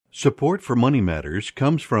Support for Money Matters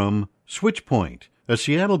comes from SwitchPoint, a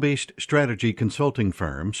Seattle-based strategy consulting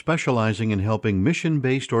firm specializing in helping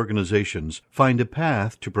mission-based organizations find a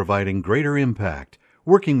path to providing greater impact,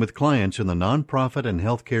 working with clients in the nonprofit and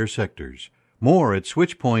healthcare sectors. More at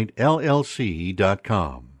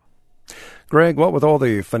switchpointllc.com. Greg, what with all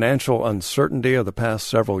the financial uncertainty of the past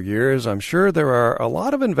several years, I'm sure there are a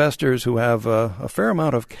lot of investors who have a fair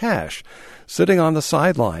amount of cash sitting on the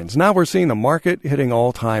sidelines. Now we're seeing the market hitting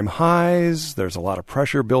all-time highs. There's a lot of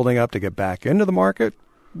pressure building up to get back into the market.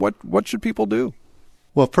 What should people do?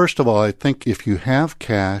 Well, first of all, I think if you have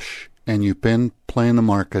cash and you've been playing the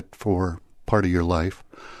market for part of your life,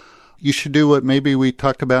 you should do what maybe we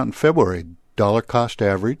talked about in February, dollar cost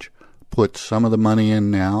average, put some of the money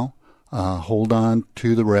in now, hold on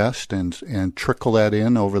to the rest and trickle that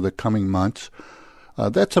in over the coming months.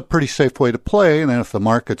 That's a pretty safe way to play, and then if the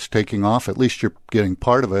market's taking off, at least you're getting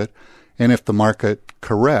part of it. And if the market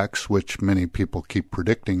corrects, which many people keep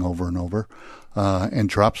predicting over and over, and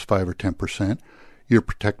drops 5 or 10%, you're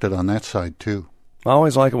protected on that side too. I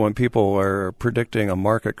always like it when people are predicting a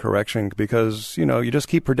market correction because, you just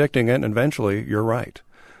keep predicting it and eventually you're right.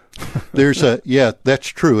 That's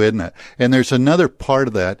true, isn't it? And there's another part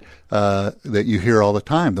of that that you hear all the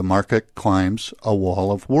time. The market climbs a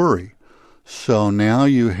wall of worry. So now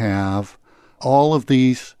you have all of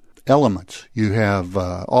these elements. You have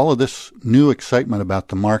all of this new excitement about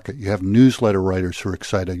the market. You have newsletter writers who are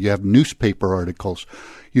excited. You have newspaper articles.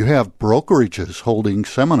 You have brokerages holding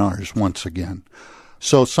seminars once again.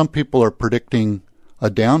 So some people are predicting a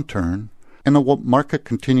downturn, and the market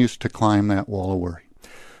continues to climb that wall of worry.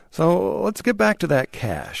 So let's get back to that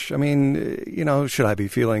cash. I mean, should I be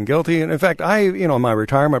feeling guilty? And in fact, in my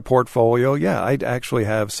retirement portfolio, I actually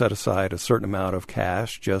have set aside a certain amount of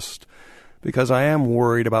cash just because I am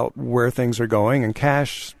worried about where things are going. And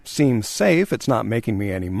cash seems safe. It's not making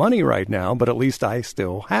me any money right now, but at least I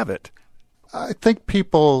still have it. I think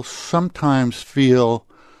people sometimes feel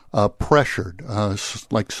pressured,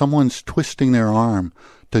 like someone's twisting their arm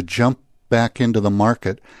to jump back into the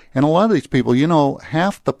market. And a lot of these people,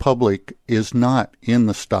 half the public is not in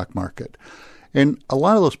the stock market. And a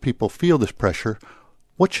lot of those people feel this pressure.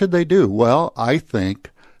 What should they do? Well, I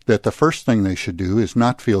think that the first thing they should do is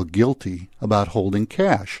not feel guilty about holding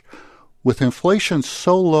cash. With inflation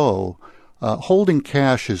so low, holding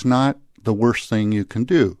cash is not the worst thing you can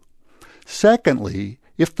do. Secondly,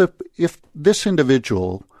 if this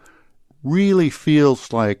individual really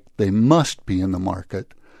feels like they must be in the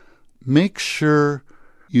market, make sure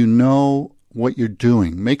you know what you're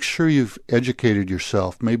doing. Make sure you've educated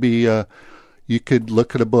yourself. Maybe you could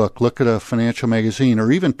look at a book, look at a financial magazine,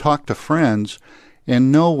 or even talk to friends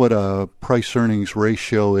and know what a price-earnings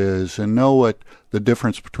ratio is and know what the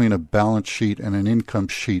difference between a balance sheet and an income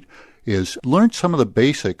sheet is. Learn some of the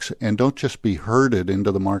basics and don't just be herded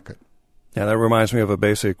into the market. Yeah, that reminds me of a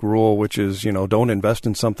basic rule, which is, don't invest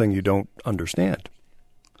in something you don't understand.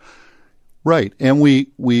 Right, and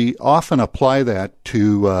we often apply that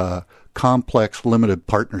to complex limited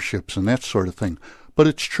partnerships and that sort of thing. But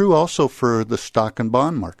it's true also for the stock and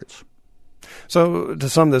bond markets. So to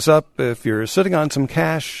sum this up, if you're sitting on some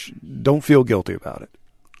cash, don't feel guilty about it.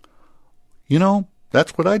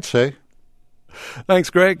 That's what I'd say. Thanks,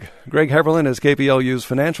 Greg. Greg Heberlein is KPLU's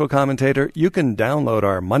financial commentator. You can download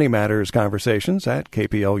our Money Matters conversations at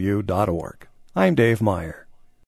kplu.org. I'm Dave Meyer.